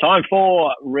Aboard. Time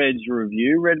for Red's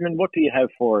review. Redmond, what do you have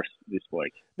for us this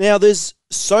week? Now, there's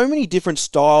so many different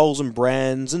styles and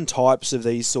brands and types of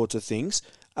these sorts of things,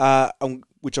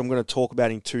 which I'm going to talk about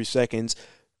in 2 seconds.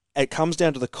 It comes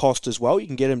down to the cost as well. You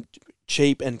can get them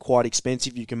cheap and quite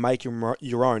expensive. You can make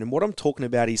your own. And what I'm talking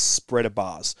about is spreader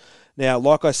bars. Now,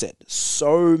 like I said,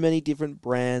 so many different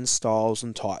brands, styles,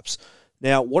 and types.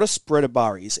 Now, what a spreader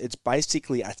bar is, it's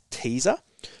basically a teaser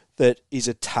that is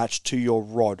attached to your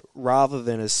rod, rather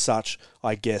than as such,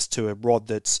 I guess, to a rod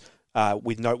that's a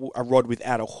rod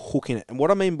without a hook in it. And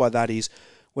what I mean by that is,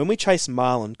 when we chase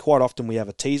marlin, quite often we have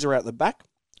a teaser out the back.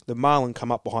 The marlin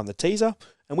come up behind the teaser,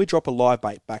 and we drop a live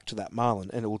bait back to that marlin,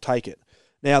 and it will take it.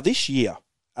 Now, this year,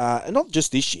 and not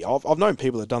just this year, I've known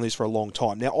people that have done this for a long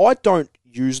time. Now, I don't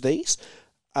use these.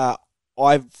 I've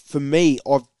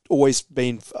always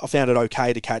I found it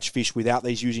okay to catch fish without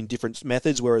these, using different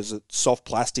methods, whereas the soft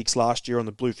plastics last year on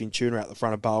the bluefin tuna out the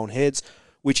front of Bowen Heads,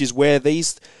 which is where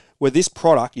this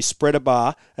product, your spreader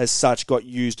bar, as such, got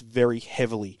used very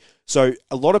heavily. So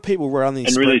a lot of people were on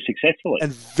these... And really successfully.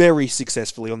 And very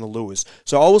successfully on the lures.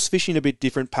 So I was fishing a bit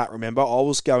different, Pat, remember. I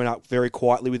was going up very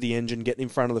quietly with the engine, getting in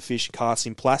front of the fish,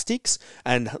 casting plastics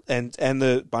and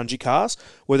the bungee cars,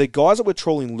 where the guys that were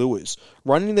trawling lures,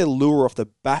 running their lure off the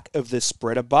back of the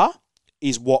spreader bar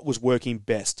is what was working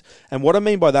best. And what I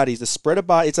mean by that is the spreader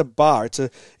bar, it's a bar.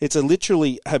 It's a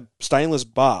literally a stainless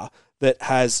bar that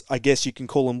has, I guess you can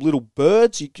call them little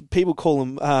birds. People call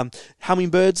them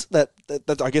hummingbirds that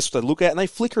I guess they look at, and they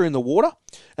flicker in the water.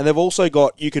 And they've also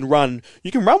got, you can run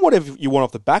whatever you want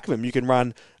off the back of them. You can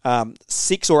run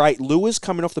 6 or 8 lures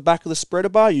coming off the back of the spreader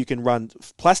bar. You can run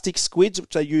plastic squids,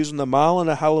 which they use in the marlin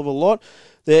a hell of a lot.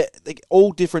 They're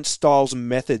all different styles and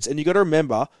methods. And you've got to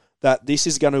remember that this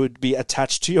is going to be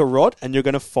attached to your rod, and you're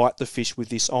going to fight the fish with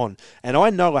this on. And I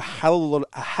know a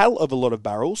hell of a lot of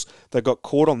barrels that got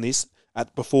caught on this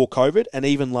before COVID, and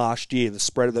even last year, the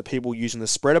spreader that people were using the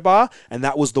spreader bar, and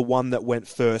that was the one that went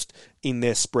first in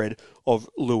their spread of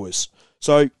lures.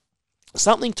 So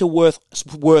something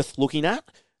worth looking at,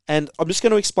 and I'm just going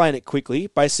to explain it quickly.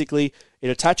 Basically, it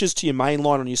attaches to your main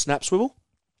line on your snap swivel,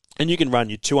 and you can run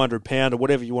your 200 pound or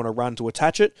whatever you want to run to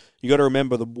attach it. You got to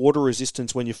remember the water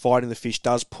resistance when you're fighting the fish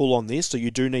does pull on this, so you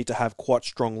do need to have quite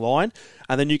strong line.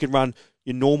 And then you can run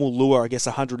your normal lure, I guess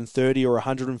 130 or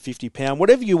 150 pound,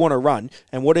 whatever you want to run,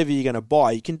 and whatever you're going to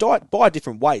buy. You can buy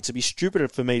different weights. It'd be stupid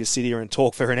for me to sit here and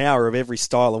talk for an hour of every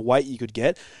style of weight you could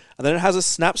get. And then it has a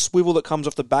snap swivel that comes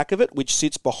off the back of it, which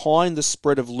sits behind the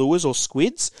spread of lures or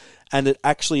squids, and it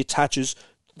actually attaches.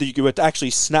 You could actually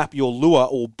snap your lure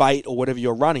or bait or whatever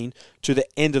you're running to the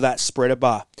end of that spreader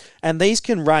bar. And these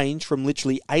can range from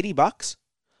literally $80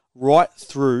 right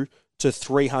through to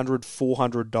 $300,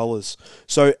 $400.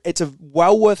 So it's a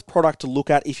well worth product to look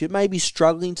at. If you may be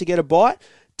struggling to get a bite,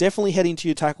 definitely head into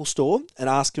your tackle store and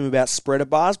ask them about spreader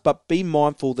bars, but be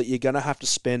mindful that you're going to have to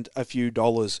spend a few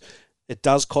dollars. It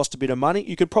does cost a bit of money.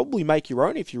 You could probably make your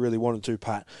own if you really wanted to,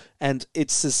 Pat. And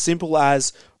it's as simple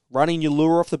as running your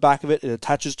lure off the back of it, it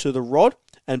attaches to the rod,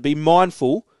 and be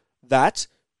mindful that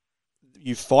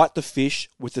you fight the fish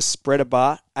with the spreader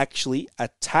bar actually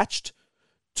attached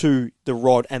to the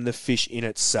rod and the fish in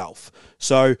itself.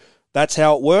 So that's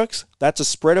how it works. That's a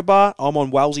spreader bar. I'm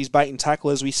on Wellesley's Bait and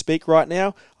Tackle as we speak right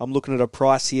now. I'm looking at a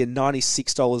price here,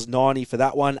 $96.90 for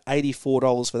that one,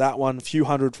 $84 for that one, a few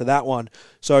hundred for that one.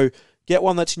 So get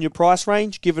one that's in your price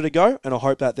range, give it a go, and I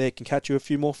hope that there can catch you a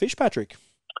few more fish, Patrick.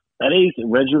 That is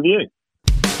Red's review.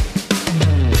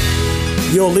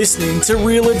 You're listening to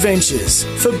Real Adventures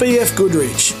for BF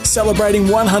Goodrich, celebrating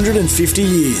 150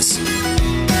 years.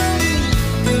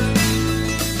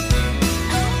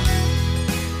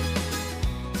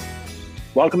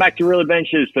 Welcome back to Real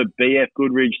Adventures for BF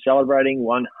Goodrich, celebrating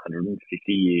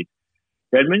 150 years.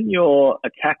 Redmond, your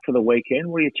attack for the weekend,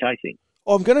 what are you chasing?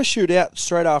 I'm going to shoot out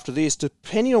straight after this,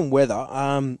 depending on weather.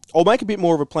 I'll make a bit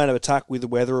more of a plan of attack with the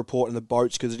weather report and the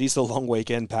boats, because it is the long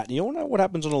weekend, Pat. And you all know what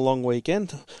happens on a long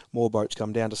weekend. More boats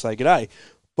come down to say g'day.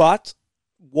 But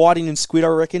whiting and squid, I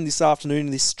reckon, this afternoon,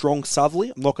 this strong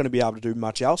southerly. I'm not going to be able to do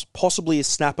much else. Possibly a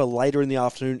snapper later in the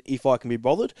afternoon if I can be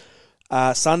bothered.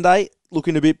 Sunday,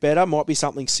 looking a bit better. Might be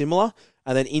something similar.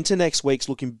 And then into next week's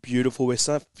looking beautiful. We're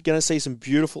going to see some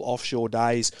beautiful offshore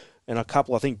days and I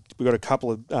think we've got a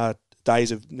couple of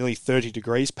days of nearly 30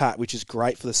 degrees, Pat, which is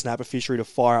great for the snapper fishery to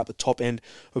fire up the top end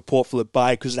of Port Phillip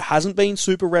Bay because it hasn't been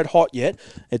super red hot yet.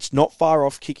 It's not far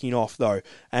off kicking off, though.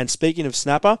 And speaking of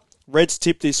snapper, Red's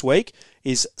tip this week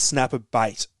is snapper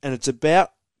bait. And it's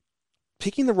about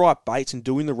picking the right baits and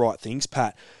doing the right things,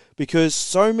 Pat, because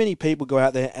so many people go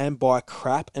out there and buy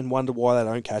crap and wonder why they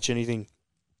don't catch anything.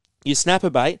 Your snapper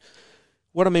bait,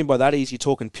 what I mean by that is you're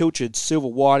talking pilchards, silver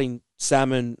whiting,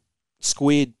 salmon,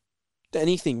 squid,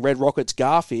 anything, red rockets,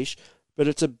 garfish, but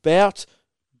it's about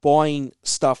buying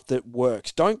stuff that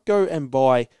works. Don't go and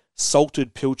buy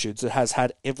salted pilchards that has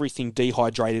had everything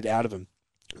dehydrated out of them.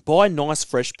 Buy nice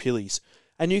fresh pillies.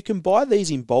 And you can buy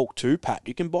these in bulk too, Pat.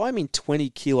 You can buy them in 20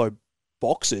 kilo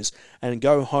boxes and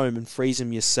go home and freeze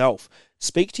them yourself.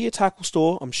 Speak to your tackle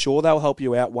store. I'm sure they'll help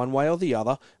you out one way or the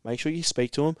other. Make sure you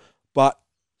speak to them. But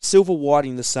silver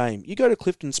whiting the same. You go to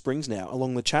Clifton Springs now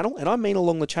along the channel, and I mean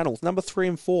along the channel, number 3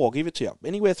 and 4, I'll give it to you.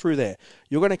 Anywhere through there,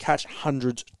 you're going to catch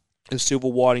hundreds of silver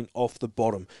whiting off the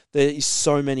bottom. There is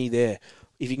so many there.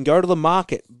 If you can go to the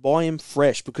market, buy them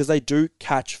fresh because they do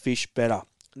catch fish better.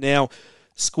 Now,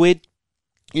 squid,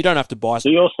 you don't have to buy. So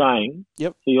you're saying?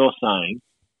 Yep. So you're saying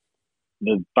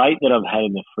the bait that I've had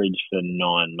in the fridge for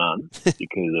 9 months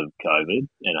because of COVID,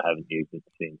 and I haven't used it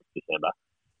since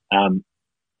December.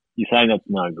 You're saying that's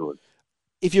no good?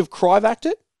 If you've cryovac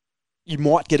it, you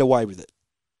might get away with it.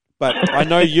 But I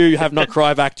know you have not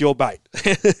cryovac your bait.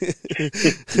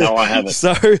 No, I haven't.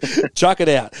 So chuck it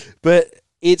out. But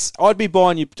I'd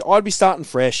be starting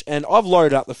fresh, and I've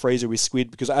loaded up the freezer with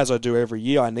squid because as I do every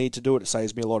year, I need to do it. It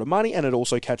saves me a lot of money, and it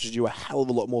also catches you a hell of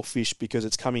a lot more fish because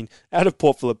it's coming out of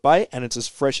Port Phillip Bay, and it's as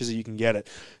fresh as you can get it.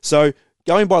 So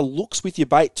going by looks with your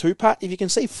bait too, Pat, if you can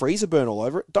see freezer burn all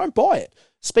over it, don't buy it.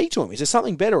 Speak to them. Is there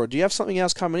something better, or do you have something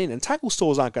else coming in? And tackle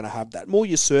stores aren't going to have that. More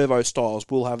your servo styles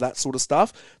will have that sort of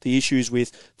stuff. The issues with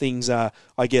things are,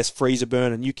 I guess, freezer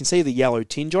burn, and you can see the yellow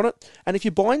tinge on it. And if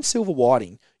you're buying silver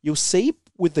whiting, you'll see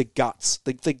with the guts.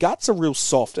 The guts are real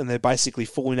soft, and they're basically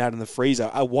falling out in the freezer.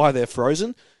 Why they're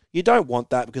frozen? You don't want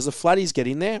that because the flatties get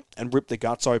in there and rip the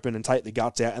guts open and take the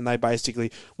guts out, and they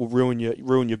basically will ruin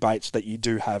your baits that you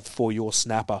do have for your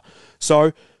snapper.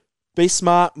 So be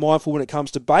smart, mindful when it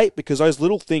comes to bait, because those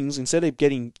little things, instead of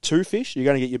getting 2 fish, you're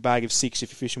going to get your bag of 6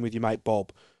 if you're fishing with your mate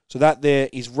Bob. So that there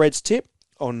is Red's tip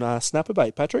on snapper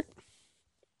bait, Patrick.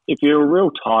 If you're a real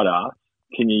tight ass,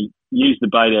 can you use the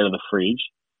bait out of the fridge,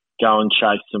 go and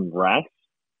chase some wrasse,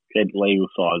 get legal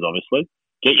size obviously,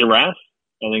 get your wrasse,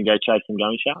 and then go chase some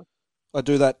gummy sharks? I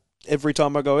do that every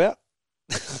time I go out.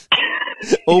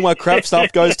 All my crap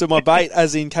stuff goes to my bait,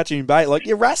 as in catching bait. Like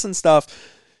your wrasse and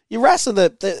stuff. Your wrasse and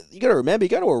you got to remember, you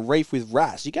go to a reef with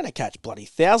wrasse, you're going to catch bloody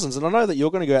thousands. And I know that you're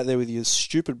going to go out there with your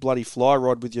stupid bloody fly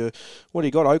rod with your, what do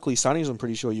you got, Oakley Sunnies, I'm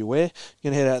pretty sure you wear.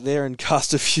 You're going to head out there and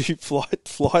cast a few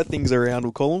fly things around,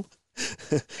 we'll call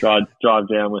them. Drive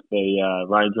down with the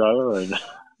Range Rover and...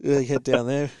 Yeah, you head down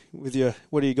there with your,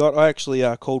 what do you got? I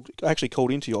actually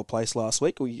called into your place last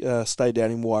week. We stayed down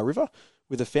in Wye River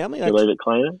with a family. You leave it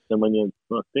cleaner than when you're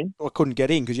not in? I couldn't get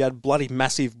in because you had bloody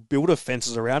massive builder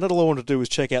fences around it. All I wanted to do was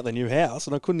check out the new house,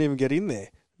 and I couldn't even get in there.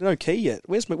 No key yet.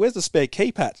 Where's the spare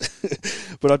key, Pat?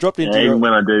 But I dropped into even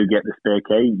when I do get the spare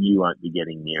key, you won't be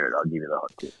getting near it. I'll give you the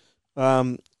hot tip.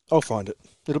 I'll find it.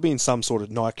 It'll be in some sort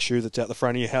of Nike shoe that's out the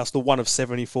front of your house, the one of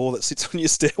 74 that sits on your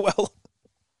stairwell.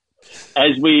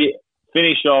 As we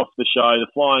finish off the show, the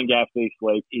flying gaff this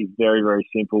week is very, very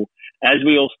simple. As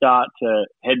we all start to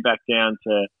head back down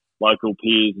to local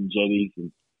piers and jetties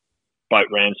and boat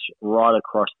ramps right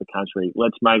across the country,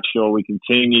 let's make sure we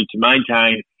continue to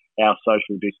maintain our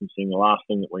social distancing. The last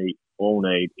thing that we all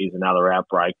need is another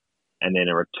outbreak and then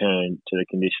a return to the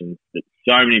conditions that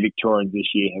so many Victorians this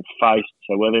year have faced.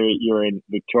 So whether you're in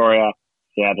Victoria,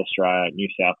 South Australia, New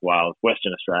South Wales,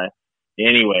 Western Australia,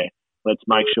 anywhere, let's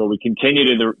make sure we continue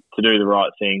to do the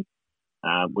right thing.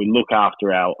 We look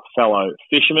after our fellow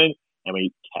fishermen and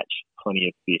we catch plenty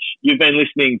of fish. You've been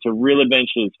listening to Real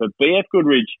Adventures for BF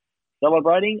Goodrich,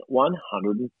 celebrating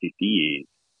 150 years.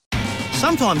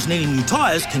 Sometimes needing new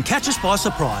tyres can catch us by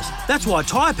surprise. That's why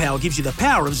Tyre Power gives you the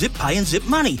power of zip pay and zip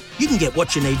money. You can get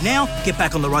what you need now, get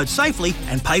back on the road safely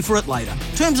and pay for it later.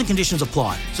 Terms and conditions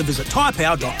apply. So visit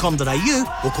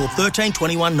tyrepower.com.au or call 13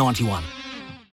 21 91.